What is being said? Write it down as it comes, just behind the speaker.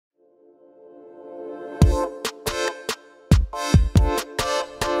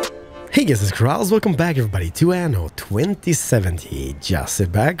Hey guys, it's Keralis. Welcome back everybody to Anno 2070. Just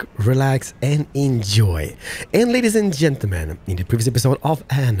sit back, relax and enjoy. And ladies and gentlemen, in the previous episode of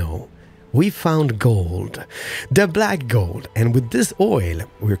Anno, we found gold. The black gold. And with this oil,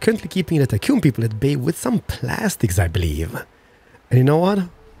 we're currently keeping the tycoon people at bay with some plastics, I believe. And you know what?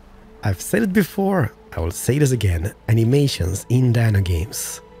 I've said it before, I will say this again. Animations in the Anno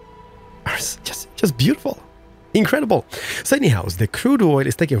games are just beautiful. Incredible. So anyhow, the crude oil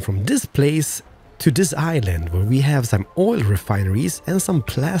is taken from this place to this island where we have some oil refineries and some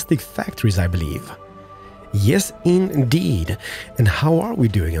plastic factories, I believe. Yes, indeed. And how are we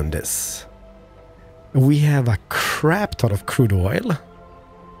doing on this? We have a crap ton of crude oil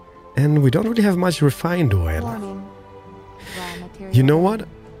and we don't really have much refined oil. Warning. Raw material You know what?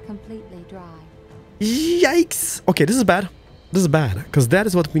 completely dry. Yikes! Okay, this is bad. This is bad, because that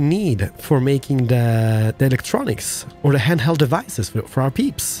is what we need for making the electronics or the handheld devices for our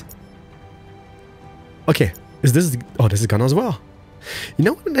peeps. Okay, is this... Oh, this is gone as well. You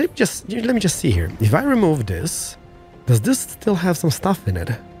know, let me just see here. If I remove this, does this still have some stuff in it?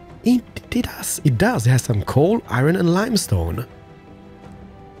 It does. It does. It has some coal, iron, and limestone.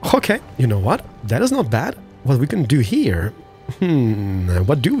 Okay, you know what? That is not bad. What we can do here...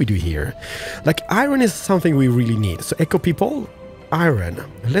 what do we do here? Like, iron is something we really need. So, echo people, iron.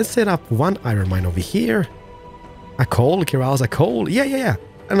 Let's set up one iron mine over here. A coal, Keralis, a coal. Yeah.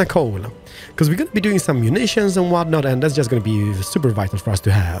 And a coal. Because we're going to be doing some munitions and whatnot, and that's just going to be super vital for us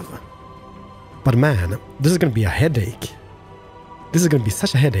to have. But man, this is going to be a headache. This is going to be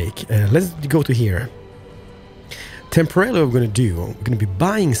such a headache. Let's go to here. Temporarily, what we're going to do, we're going to be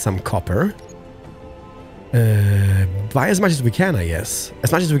buying some copper. Buy as much as we can, I guess.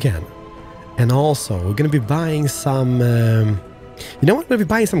 As much as we can. And also, we're going to be buying some... you know what? We're going to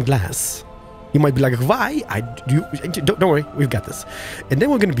be buying some glass. You might be like, why? Don't worry, we've got this. And then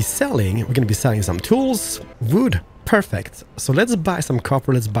we're going to be selling... We're going to be selling some tools, wood. Perfect. So let's buy some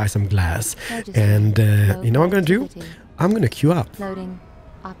copper, let's buy some glass. And you know what I'm going to do? I'm going to queue up. Loading.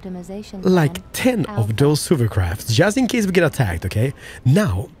 Optimization Like 10 of those hovercrafts, just in case we get attacked, okay?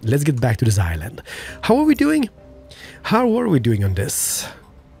 Now, let's get back to this island. How are we doing? How are we doing on this?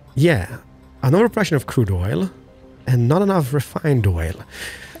 Yeah, an overproduction of crude oil and not enough refined oil.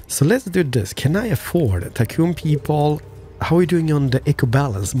 So let's do this. Can I afford tycoon people? How are we doing on the eco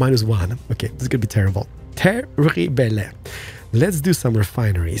balance? -1. Okay, this is gonna be terrible. Terrible. Let's do some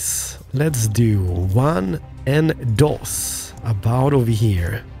refineries. Let's do 1 and 2. About over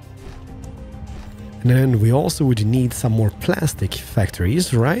here. And then we also would need some more plastic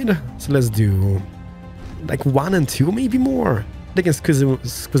factories, right? So let's do like 1 and 2, maybe more. They can squeeze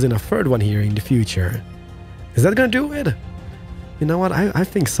in a third one here in the future. Is that gonna do it? You know what? I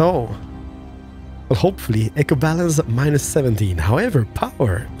think so. Well, hopefully eco balance -17. However,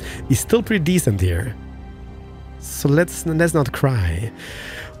 power is still pretty decent here. So let's not cry.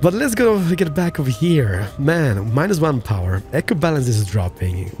 But let's get back over here. Man, -1 power. Eco balance is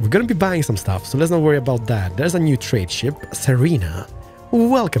dropping. We're gonna be buying some stuff, so let's not worry about that. There's a new trade ship, Serena.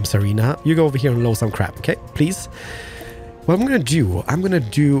 Welcome, Serena. You go over here and load some crap, okay? Please. What I'm gonna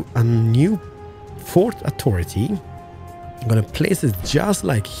do a new Fort Authority. I'm gonna place it just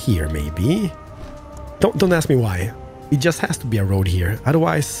like here, maybe. Don't ask me why. It just has to be a road here.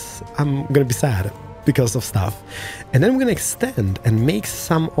 Otherwise, I'm gonna be sad because of stuff. And then we're gonna extend and make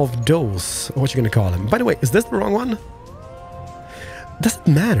some of those, what you're gonna call them. By the way, is this the wrong one? Doesn't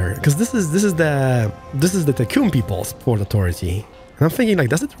matter, because this is the tycoon people's port authority. And I'm thinking, like,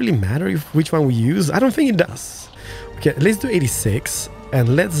 does it really matter which one we use? I don't think it does. Okay, let's do 86 and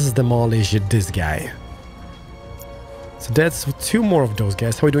let's demolish this guy. So that's 2 more of those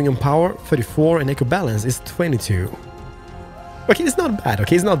guys. How are we doing in power? 34, and eco balance is 22. Okay, it's not bad,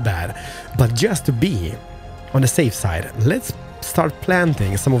 okay, it's not bad. But just to be on the safe side, let's start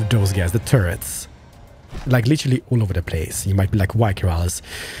planting some of those guys, the turrets. Like literally all over the place. You might be like, why, Keralis?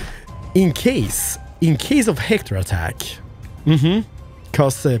 In case of Hector attack.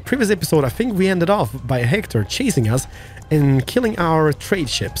 Because previous episode, I think we ended off by Hector chasing us and killing our trade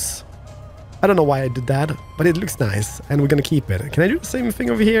ships. I don't know why I did that, but it looks nice and we're gonna keep it. Can I do the same thing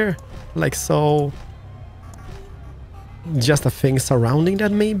over here? Like so... Just a thing surrounding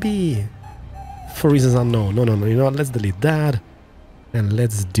that, maybe? For reasons unknown. No. You know what? Let's delete that. And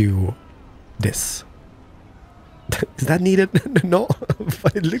let's do this. Is that needed? No,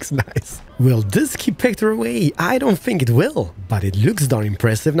 but it looks nice. Will this keep Hector away? I don't think it will. But it looks darn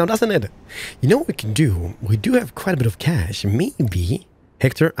impressive now, doesn't it? You know what we can do? We do have quite a bit of cash. Maybe...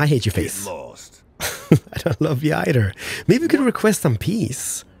 Hector, I hate your face. Lost. I don't love you either. Maybe we could request some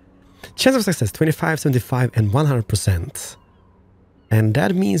peace. Chance of success, 25, 75, and 100%. And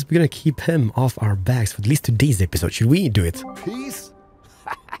that means we're gonna keep him off our backs for at least today's episode. Should we do it? Peace?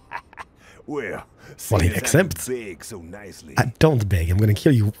 Well, Well, he seeing as I accepts. beg so nicely. I don't beg. I'm gonna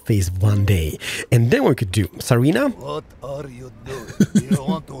kill you face one day. And then what we could do, Sarina? What are you doing? You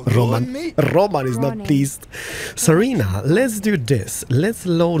want to ruin me? Roman is not Ronan. pleased. Sarina, let's do this. Let's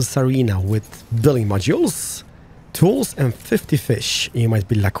load Sarina with building modules, tools, and 50 fish. You might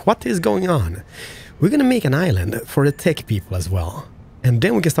be like, what is going on? We're gonna make an island for the tech people as well. And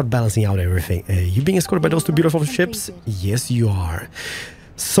then we can start balancing out everything. You being escorted by those two beautiful ships? Yes, you are.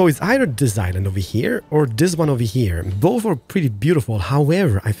 So it's either this island over here or this one over here. Both are pretty beautiful.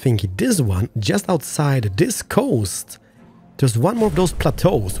 However, I think this one, just outside this coast, there's one more of those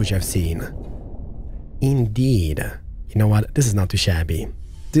plateaus which I've seen. Indeed. You know what? This is not too shabby.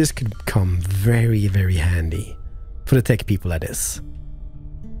 This could come very, very handy for the tech people that is.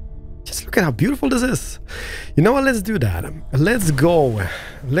 Just look at how beautiful this is. You know what? Let's do that. Let's go.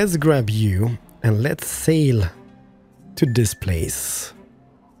 Let's grab you and let's sail to this place.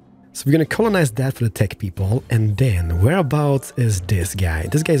 So we're gonna colonize that for the tech people, and then whereabouts is this guy?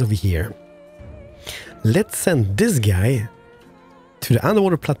 This guy's over here. Let's send this guy to the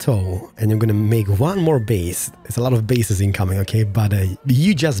underwater plateau, and you're gonna make one more base. It's a lot of bases incoming, okay? But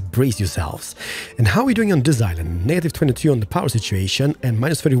you just brace yourselves. And how are we doing on this island? Negative 22 on the power situation, and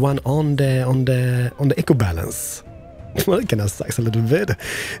minus 31 on the eco balance. Well, it kind of sucks a little bit.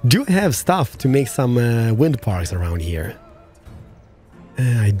 Do I have stuff to make some wind parks around here?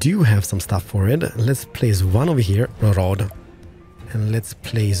 I do have some stuff for it. Let's place one over here, rod. And let's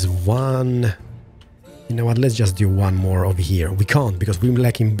place one... You know what, let's just do one more over here. We can't because we're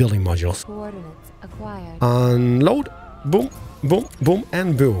lacking building modules. Coordinates acquired. Unload. Boom, boom, boom,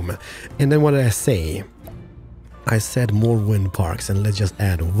 and boom. And then what did I say? I said more wind parks, and let's just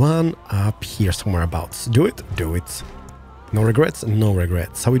add one up here somewhere abouts. Do it? Do it. No regrets? No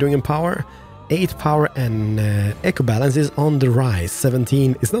regrets. How are we doing in power? 8 power, and eco balance is on the rise.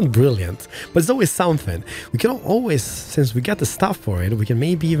 17. It's not brilliant, but it's always something. We can always, since we got the stuff for it, we can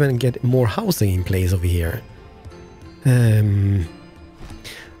maybe even get more housing in place over here.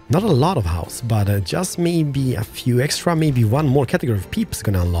 Not a lot of house, but just maybe a few extra, maybe one more category of peeps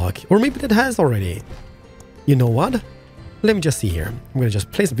gonna unlock. Or maybe that has already. You know what? Let me just see here. I'm gonna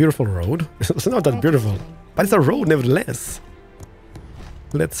just place a beautiful road. It's not that beautiful, but it's a road nevertheless.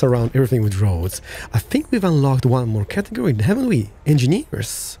 Let's surround everything with roads. I think we've unlocked one more category, haven't we?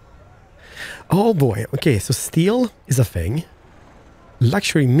 Engineers. Oh boy. Okay, so steel is a thing.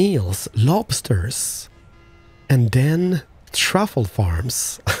 Luxury meals, lobsters. And then truffle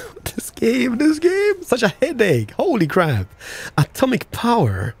farms. This game, such a headache. Holy crap. Atomic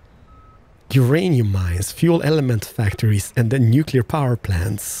power. Uranium mines, fuel element factories, and then nuclear power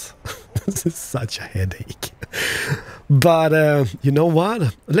plants. This is such a headache. But you know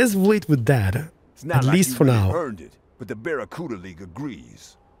what? Let's wait with that. It's not At like least you for really now. earned it, but the Barracuda League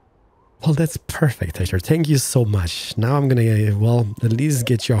agrees. Well, that's perfect, Hector. Thank you so much. Now I'm gonna, well, at least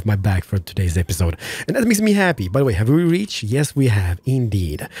get you off my back for today's episode. And that makes me happy. By the way, have we reached? Yes, we have,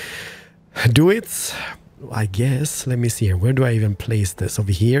 indeed. Do it? I guess. Let me see here. Where do I even place this?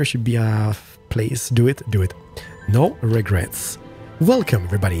 Over here should be a place. Do it? Do it. No regrets. Welcome,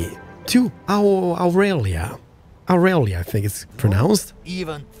 everybody, to Aurelia. Aurelia, I think it's pronounced.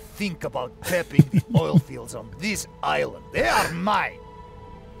 Even think about tapping the oil fields on this island. They are mine.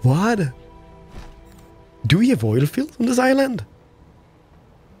 What? Do we have oil fields on this island?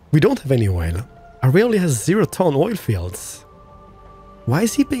 We don't have any oil. Aurelia has 0-ton oil fields. Why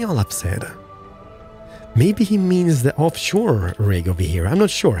is he being all upset? Maybe he means the offshore rig over here. I'm not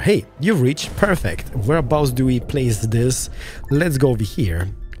sure. Hey, you've reached. Perfect. Whereabouts do we place this? Let's go over here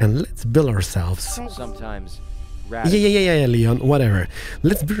and let's build ourselves. Sometimes. Yeah, Leon, whatever.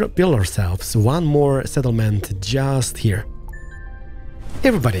 Let's build ourselves one more settlement just here.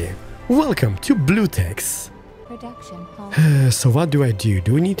 Everybody, welcome to BlueTex. Production home. So what do I do?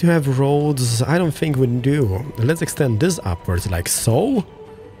 Do we need to have roads? I don't think we do. Let's extend this upwards like so.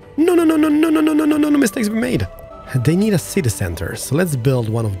 No, mistakes were made. They need a city center, so let's build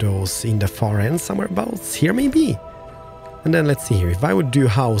one of those in the far end somewhere about here maybe. And then let's see here, if I would do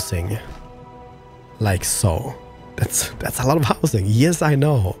housing like so. That's a lot of housing. Yes, I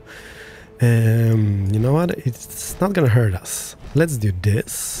know. You know what? It's not gonna hurt us. Let's do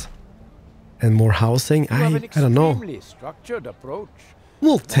this. And more housing. I don't know. Structured approach.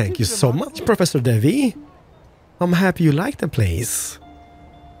 Well, thank you so much, Professor Devi. I'm happy you like the place.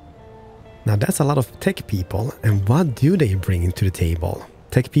 Now that's a lot of tech people. And what do they bring to the table?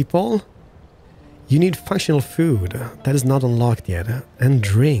 Tech people? You need functional food. That is not unlocked yet. And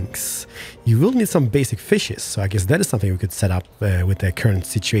drinks. You will need some basic fishes. So I guess that is something we could set up with the current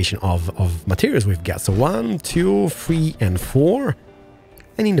situation of materials we've got. So 1, 2, 3, and 4.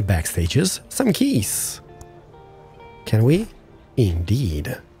 And in the back stages, some keys. Can we?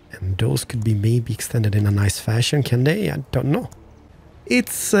 Indeed. And those could be maybe extended in a nice fashion, can they? I don't know.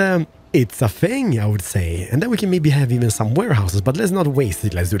 It's a thing, I would say. And then we can maybe have even some warehouses, but let's not waste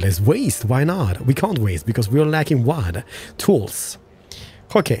it. Let's waste. Why not? We can't waste because we're lacking what? Tools.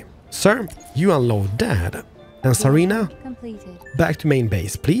 Okay, sir, you unload that. And Sarina, Completed. back to main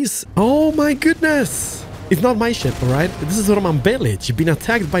base, please. Oh my goodness! It's not my ship, alright? This is Roman village, been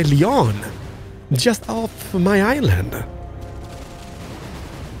attacked by Leon. Just off my island.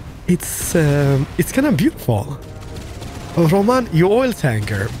 It's kind of beautiful. Roman, you oil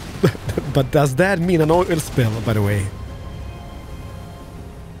tanker. But does that mean an oil spill, by the way?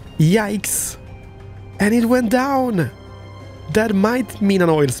 Yikes. And it went down. That might mean an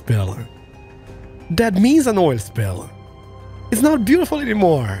oil spill. That means an oil spill. It's not beautiful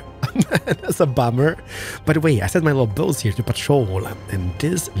anymore. That's a bummer. By the way, I set my little boats here to patrol, and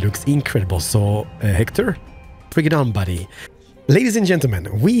this looks incredible. So, Hector, bring it on, buddy. Ladies and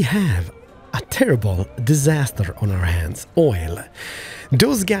gentlemen, we have a terrible disaster on our hands. Oil.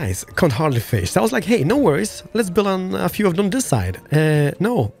 Those guys can't hardly fish. So I was like, hey, no worries. Let's build on a few of them this side.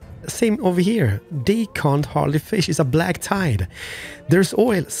 No. Same over here. They can't hardly fish. It's a black tide. There's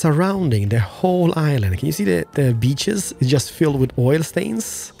oil surrounding the whole island. Can you see the beaches? It's just filled with oil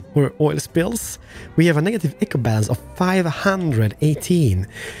stains or oil spills. We have a negative eco balance of 518.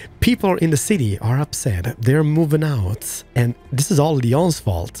 People in the city are upset. They're moving out. And this is all Leon's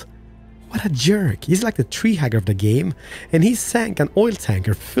fault. What a jerk. He's like the tree hugger of the game. And he sank an oil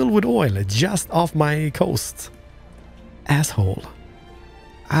tanker filled with oil just off my coast. Asshole.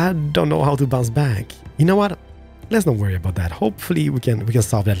 I don't know how to bounce back. You know what? Let's not worry about that. Hopefully we can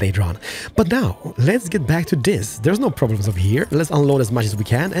solve that later on. But now, let's get back to this. There's no problems over here. Let's unload as much as we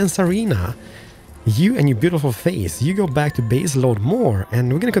can. And Sarina, you and your beautiful face, you go back to base, load more,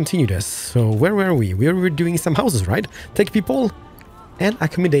 and we're gonna continue this. So where were we? We were doing some houses, right? Take people and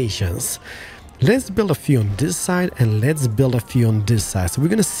accommodations. Let's build a few on this side and let's build a few on this side. So we're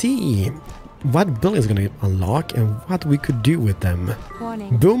gonna see what buildings are going to unlock and what we could do with them.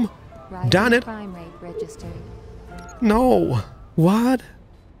 Warning. Boom. Rising Done it. crime rate registered. No. What?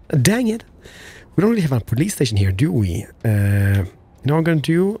 Dang it. We don't really have a police station here, do we? You know what we're going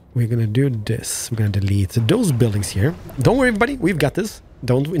to do? We're going to do this. We're going to delete those buildings here. Don't worry, everybody. We've got this.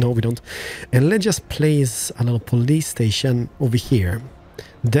 Don't we? No, we don't. And let's just place a little police station over here.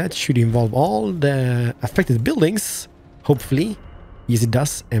 That should involve all the affected buildings, hopefully. Easy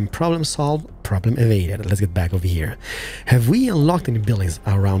does, and problem solved, problem evaded. Let's get back over here. Have we unlocked any buildings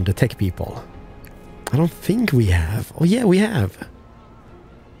around the tech people? I don't think we have. Oh yeah, we have.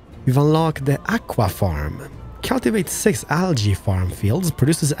 We've unlocked the aqua farm. Cultivates 6 algae farm fields,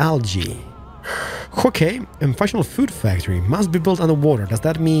 produces algae. Okay, and functional food factory must be built underwater. Does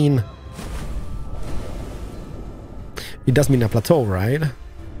that mean... It does mean a plateau, right?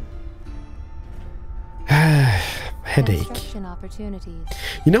 Headache.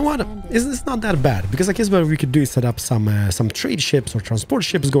 You know what? It's not that bad, because I guess what we could do is set up some trade ships or transport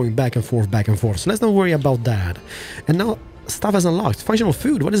ships going back and forth. So let's not worry about that. And now stuff is unlocked. Functional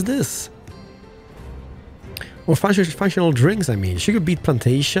food. What is this? Or functional drinks. I mean, sugar beet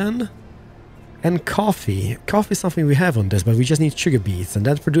plantation and coffee. Coffee is something we have on this, but we just need sugar beets, and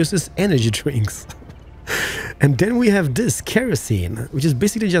that produces energy drinks. And then we have this kerosene, which is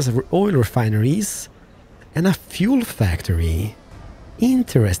basically just oil refineries. And a fuel factory.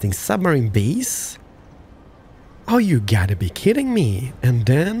 Interesting. Submarine base. Oh, you gotta be kidding me. And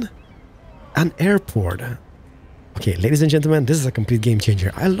then an airport. Okay, ladies and gentlemen, this is a complete game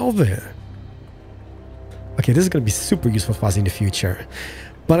changer. I love it. Okay, this is gonna be super useful for us in the future.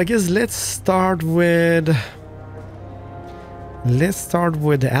 But I guess let's start with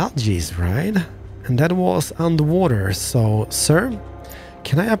the algae, right? And that was underwater. So, sir,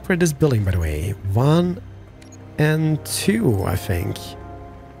 can I upgrade this building, by the way? 1 and 2, I think.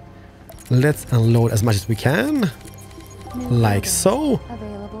 Let's unload as much as we can. Like so.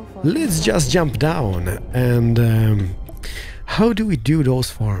 Let's just jump down. And how do we do those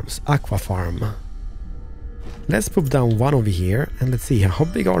farms? Aqua farm. Let's put down one over here. And let's see, how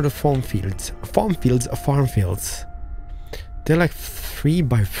big are the farm fields? Farm fields. They're like 3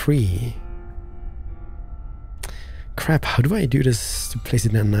 by 3. Crap, how do I do this to place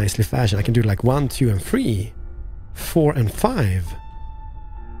it in a nicely fashion? I can do like 1, 2, and 3. 4 and 5.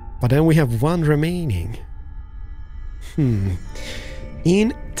 But then we have 1 remaining.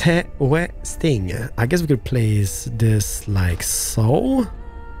 Testing. I guess we could place this like so.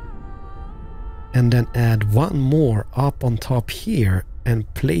 And then add one more up on top here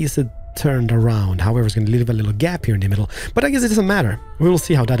and place it turned around. However, it's going to leave a little gap here in the middle. But I guess it doesn't matter. We will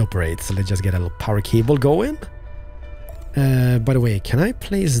see how that operates. So let's just get a little power cable going. By the way, can I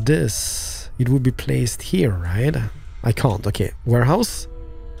place this? It would be placed here, right? I can't. Okay, warehouse.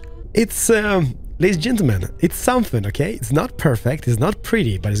 It's, ladies and gentlemen, it's something, okay? It's not perfect, it's not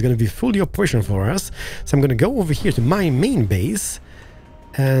pretty, but it's going to be fully operational for us. So I'm going to go over here to my main base.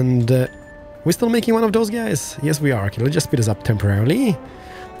 And we're still making one of those guys? Yes, we are. Okay, let's just speed this up temporarily.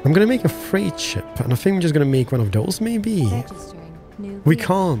 I'm going to make a freight ship. And I think we're just going to make one of those, maybe. We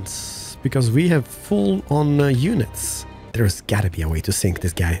can't, because we have full-on units. There's gotta be a way to sync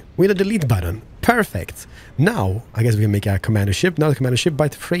this guy with a delete button. Perfect. Now, I guess we can make a commander ship. Not a commander ship,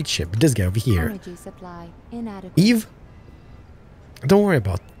 but a freight ship. This guy over here. Eve, don't worry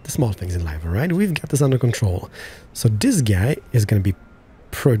about the small things in life, alright? We've got this under control. So this guy is gonna be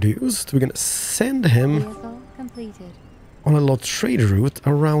produced. We're gonna send him on a little trade route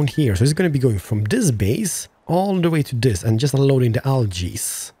around here. So he's gonna be going from this base all the way to this and just unloading the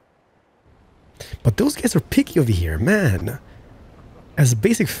algaes. But those guys are picky over here, man. As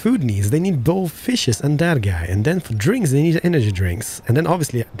basic food needs, they need both fishes and that guy. And then for drinks, they need energy drinks. And then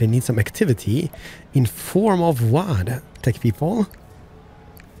obviously they need some activity in form of what, tech people?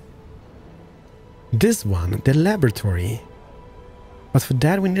 This one, the laboratory. But for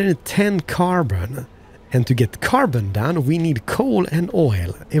that we need 10 carbon. And to get carbon done, we need coal and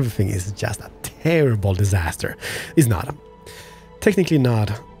oil. Everything is just a terrible disaster. It's not. Technically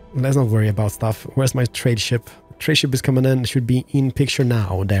not. Let's not worry about stuff. Where's my trade ship? Trade ship is coming in. It should be in picture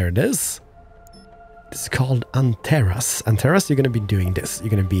now. There it is. This is called Anteras. Anteras, you're going to be doing this. You're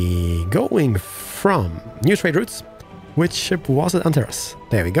going to be going from new trade routes. Which ship was it? Anteras.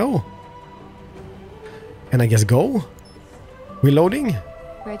 There we go. And I guess go. Reloading.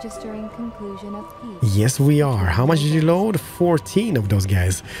 Registering conclusion of peace. Yes, we are. How much did you load? 14 of those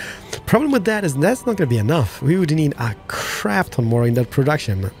guys. Problem with that is that's not going to be enough. We would need a crap ton more in that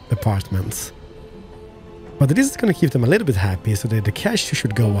production departments. But this is going to keep them a little bit happy, so that the cash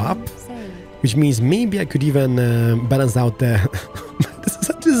should go up. Which means maybe I could even balance out the... This is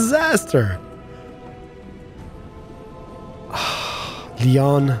a disaster.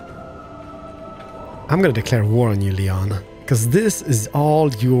 Leon. I'm going to declare war on you, Leon. Because this is all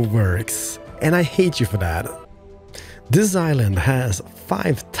your works. And I hate you for that. This island has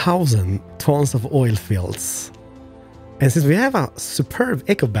 5,000 tons of oil fields. And since we have a superb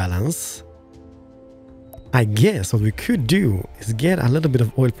eco balance, I guess what we could do is get a little bit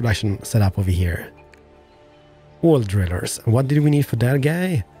of oil production set up over here. Oil drillers. What did we need for that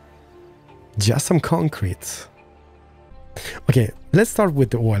guy? Just some concrete. Okay, let's start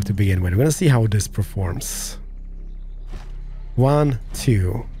with the oil to begin with. We're gonna see how this performs. 1,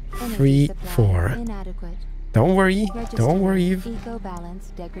 2, 3, 4. Don't worry, don't worry.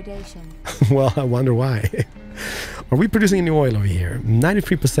 Well, I wonder why. Are we producing any oil over here?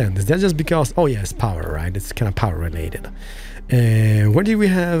 93%. Is that just because... Oh, yes, power, right? It's kind of power related. Where do we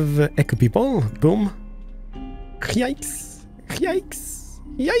have eco people? Boom. Yikes. Yikes.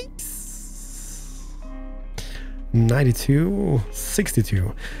 Yikes. 92,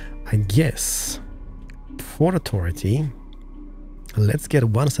 62. I guess for authority, let's get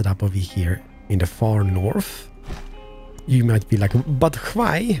one set up over here in the far north. You might be like, but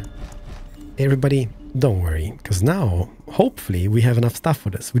why? Everybody, don't worry, because now, hopefully, we have enough stuff for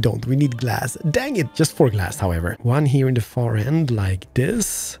this. We don't. We need glass. Dang it, just 4 glass, however. One here in the far end, like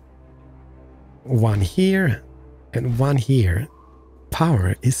this. One here, and one here.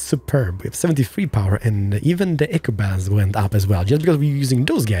 Power is superb. We have 73 power, and even the eco balance went up as well, just because we're using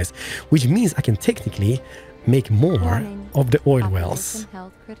those guys, which means I can technically make more of the oil wells.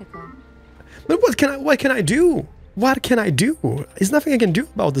 But what can I do? What can I do? There's nothing I can do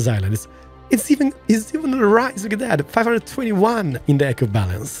about this island. It's even on the rise. Look at that, 521 in the eco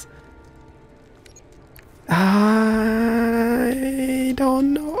balance. I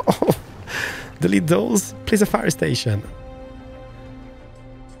don't know. Delete those. Place a fire station.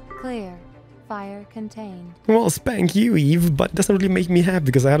 Clear. Fire contained. Well, spank you, Eve, but it doesn't really make me happy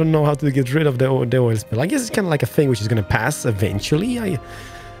because I don't know how to get rid of the oil spill. I guess it's kind of like a thing which is going to pass eventually.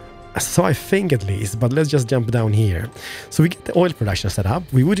 So I think at least, but let's just jump down here. So we get the oil production set up.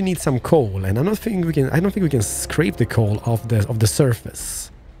 We would need some coal, and I don't think we can scrape the coal off the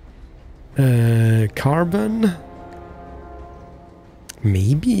surface. Carbon.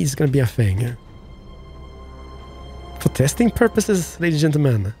 Maybe it's going to be a thing. For testing purposes, ladies and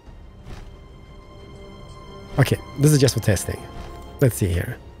gentlemen. Okay, this is just for testing. Let's see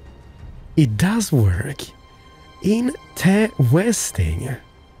here. It does work. Interesting.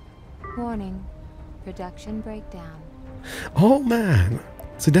 Warning. Production breakdown. Oh man.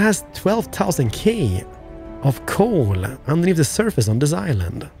 So it has 12,000 K of coal underneath the surface on this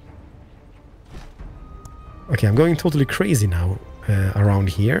island. Okay, I'm going totally crazy now around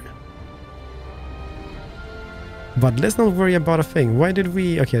here. But let's not worry about a thing. Why did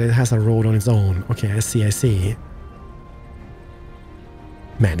we... Okay, it has a road on its own. Okay, I see.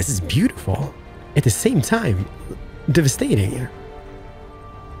 Man, this is beautiful. At the same time, devastating.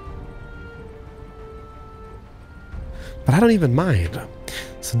 But I don't even mind.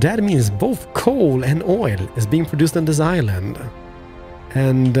 So that means both coal and oil is being produced on this island.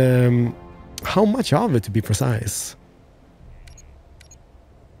 And how much of it, to be precise?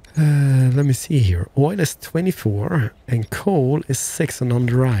 Let me see here. Oil is 24 and coal is 6 on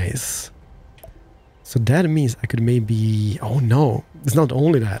the rise. So that means I could maybe... Oh no, it's not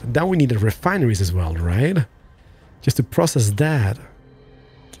only that. Now we need the refineries as well, right? Just to process that.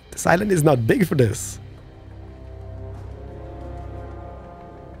 This island is not big for this.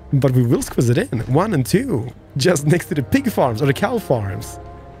 But we will squeeze it in. 1 and 2. Just next to the pig farms or the cow farms.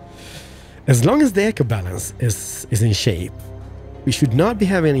 As long as the eco balance is in shape, we should not be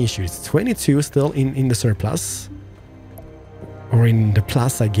having any issues. 22 still in the surplus. Or in the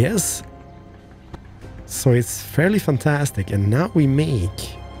plus, I guess. So it's fairly fantastic. And now we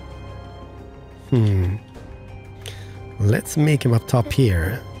make... Let's make him up top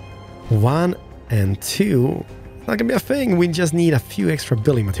here. 1 and 2. Not gonna be a thing. We just need a few extra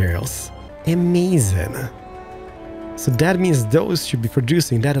building materials. Amazing. So that means those should be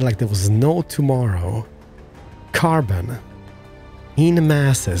producing that like there was no tomorrow. Carbon. In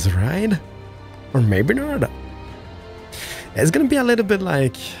masses, right? Or maybe not. It's gonna be a little bit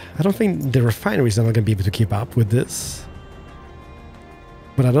like... I don't think the refineries are not gonna be able to keep up with this.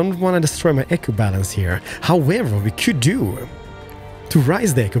 But I don't want to destroy my eco balance here. However, we could do to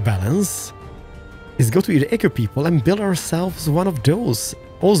rise the eco balance is go to the eco people and build ourselves one of those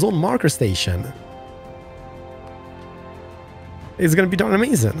ozone marker station. It's gonna be darn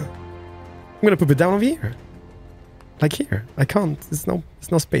amazing. I'm gonna put it down over here. Like here. I can't. It's no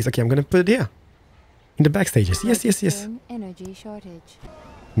space. Okay, I'm gonna put it here. In the back stages. Yes. Energy shortage.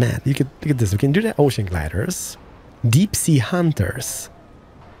 Man, you could look at this. We can do the ocean gliders. Deep sea hunters.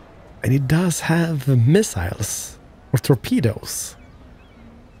 And it does have missiles. Or torpedoes.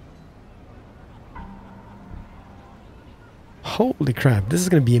 Holy crap, this is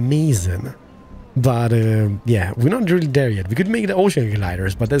gonna be amazing. But yeah, we're not really there yet. We could make the ocean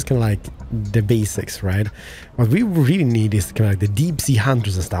gliders, but that's kind of like the basics, right? What we really need is kind of like the deep sea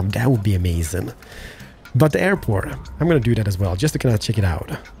hunters and stuff. That would be amazing. But the airport, I'm gonna do that as well, just to kind of check it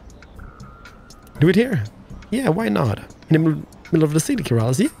out. Do it here? Yeah, why not? In the middle of the city,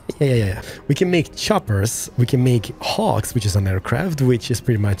 Keralis. Yeah. We can make choppers. We can make hawks, which is an aircraft, which is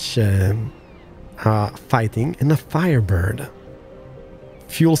pretty much fighting, and a firebird.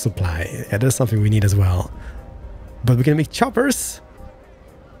 Fuel supply. Yeah, that's something we need as well. But we can make choppers.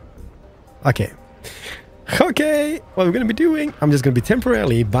 Okay. What we're going to be doing, I'm just going to be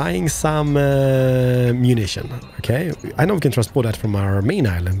temporarily buying some munition. Okay. I know we can transport that from our main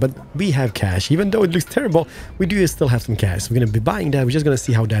island, but we have cash. Even though it looks terrible, we do still have some cash. So we're going to be buying that. We're just going to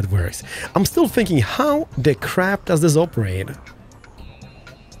see how that works. I'm still thinking, how the crap does this operate?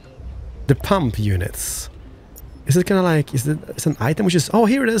 The pump units. Is it kind of like, it's an item which is, oh,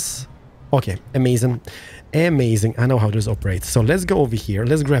 here it is. Okay, amazing. I know how this operates. So let's go over here.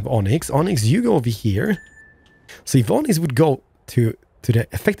 Let's grab Onyx. Onyx, you go over here. So if Onyx would go to the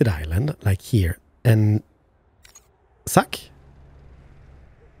affected island, like here, and suck.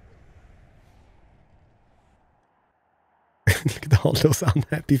 Look at all those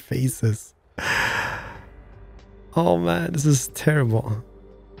unhappy faces. Oh man, this is terrible.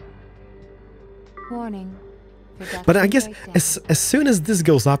 Warning. But I guess as soon as this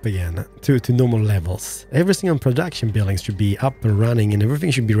goes up again to normal levels, everything on production buildings should be up and running and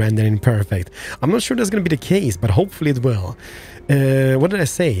everything should be rendering perfect. I'm not sure that's going to be the case, but hopefully it will. What did I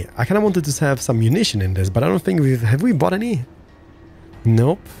say? I kind of wanted to have some munition in this, but I don't think have we bought any?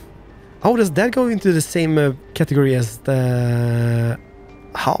 Nope. Oh, does that go into the same category as the...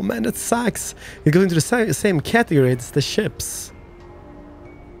 Oh man, that sucks. It goes into the same category as the ships.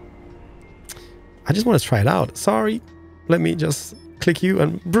 I just want to try it out. Sorry. Let me just click you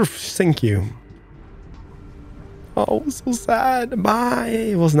and sink you. Oh, so sad. Bye.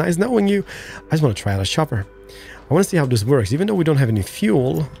 It was nice knowing you. I just want to try out a chopper. I want to see how this works. Even though we don't have any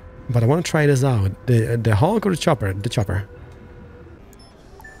fuel, but I want to try this out. The Hulk or the chopper? The chopper.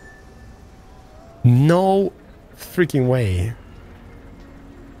 No freaking way.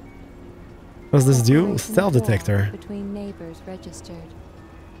 What does this do? Declaration of Stealth war detector. Between neighbors registered.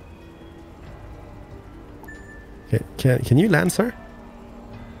 Okay, can you land, sir?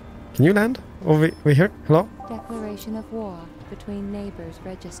 Can you land over here? Hello? Declaration of war between neighbors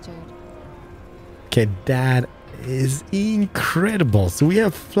registered. Okay, that is incredible. So we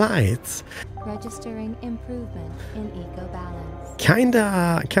have flights. Registering improvement in eco balance.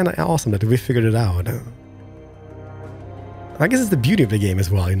 Kinda awesome that we figured it out. I guess it's the beauty of the game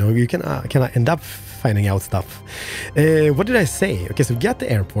as well, you know, you can end up finding out stuff. What did I say? Okay, so we got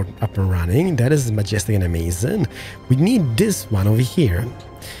the airport up and running. That is majestic and amazing. We need this one over here.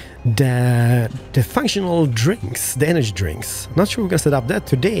 The functional drinks, the energy drinks. Not sure we're gonna set up that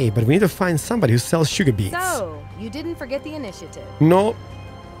today, but we need to find somebody who sells sugar beets. So, you didn't forget the initiative. No.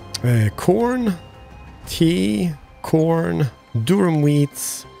 Corn, tea, corn, durum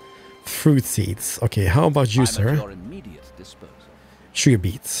wheats, fruit seeds. Okay, how about you, sir? Sugar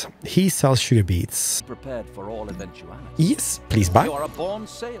beets. He sells sugar beets. Prepared for all eventualities. Yes, please buy. You are a born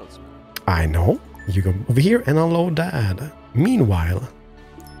salesman. I know. You go over here and unload that. Meanwhile,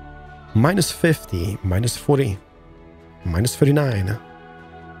 minus 50, minus 40, minus 39,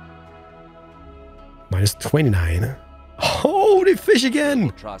 minus 29. Holy fish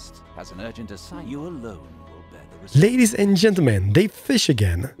again! Trust has an urgent assignment. You alone will bear the responsibility. Ladies and gentlemen, they fish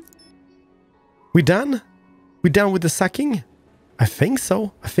again. We done? We done with the sucking? I think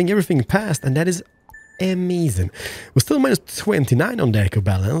so. I think everything passed, and that is amazing. We're still minus 29 on the eco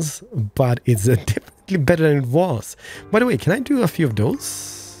balance, but it's definitely better than it was. By the way, can I do a few of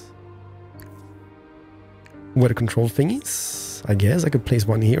those? Weather control thingies? I guess I could place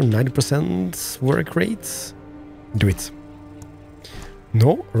one here. 90% work rate. Do it.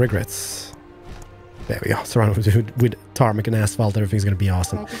 No regrets. There we go. Surrounded with tarmac and asphalt, everything's gonna be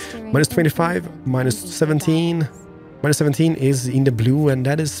awesome. Minus 25, minus 17. Minus 17 is in the blue, and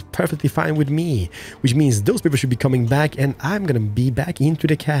that is perfectly fine with me, which means those people should be coming back, and I'm gonna be back into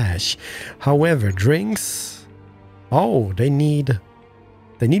the cash. However, drinks, oh, they need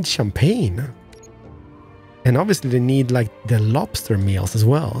champagne, and obviously they need like the lobster meals as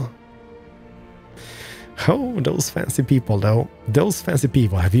well. Oh, those fancy people though. Those fancy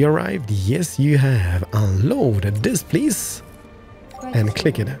people. Have you arrived? Yes, you have. Unload this, please. And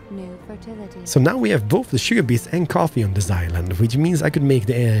click it. So now we have both the sugar beets and coffee on this island, which means I could make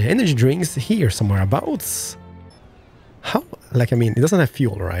the energy drinks here somewhere abouts. How? Like, I mean, it doesn't have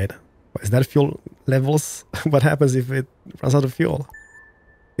fuel, right? Is that fuel levels? What happens if it runs out of fuel?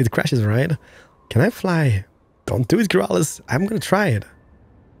 It crashes, right? Can I fly? Don't do it, Keralis. I'm gonna try it.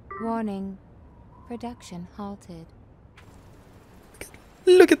 Warning. Production halted.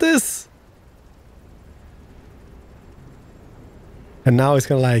 Look at this! And now it's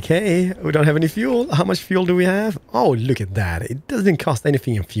kind of like, hey, we don't have any fuel. How much fuel do we have? Oh, look at that. It doesn't cost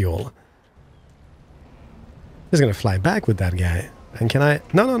anything in fuel. Just gonna fly back with that guy. And can I...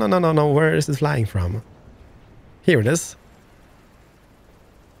 No. Where is this flying from? Here it is.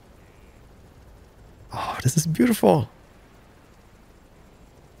 Oh, this is beautiful.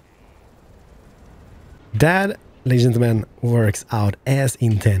 That, ladies and gentlemen, works out as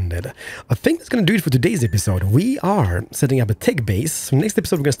intended. I think that's going to do it for today's episode. We are setting up a tech base. So next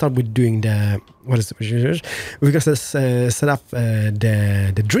episode, we're going to start with doing the... What is it? We're going to set up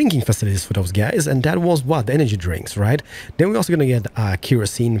the drinking facilities for those guys. And that was what? The energy drinks, right? Then we're also going to get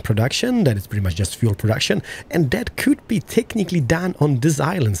kerosene production. That is pretty much just fuel production. And that could be technically done on this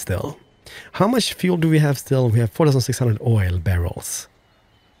island still. How much fuel do we have still? We have 4,600 oil barrels.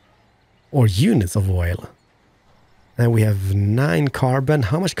 Or units of oil. And we have 9 carbon.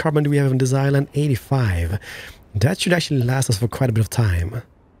 How much carbon do we have on this island? 85. That should actually last us for quite a bit of time.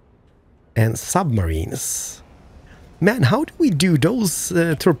 And submarines. Man, how do we do those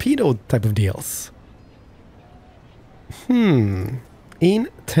torpedo type of deals?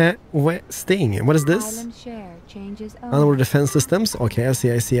 Interesting. What is this? Island share changes Our defense systems. Okay, I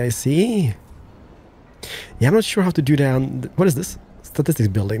see. Yeah, I'm not sure how to do that. What is this? Statistics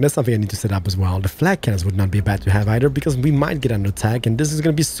building. That's something I need to set up as well. The flag cannons would not be bad to have either, because we might get under attack, and this is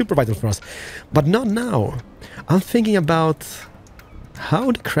going to be super vital for us. But not now. I'm thinking about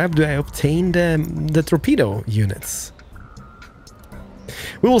how the crap do I obtain the torpedo units.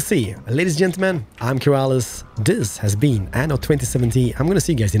 We will see. Ladies and gentlemen, I'm Keralis. This has been Anno 2070. I'm going to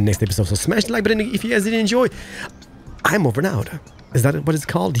see you guys in the next episode, so smash the like button if you guys did enjoy. I'm over and out. Is that what it's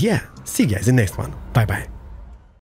called? Yeah. See you guys in the next one. Bye-bye.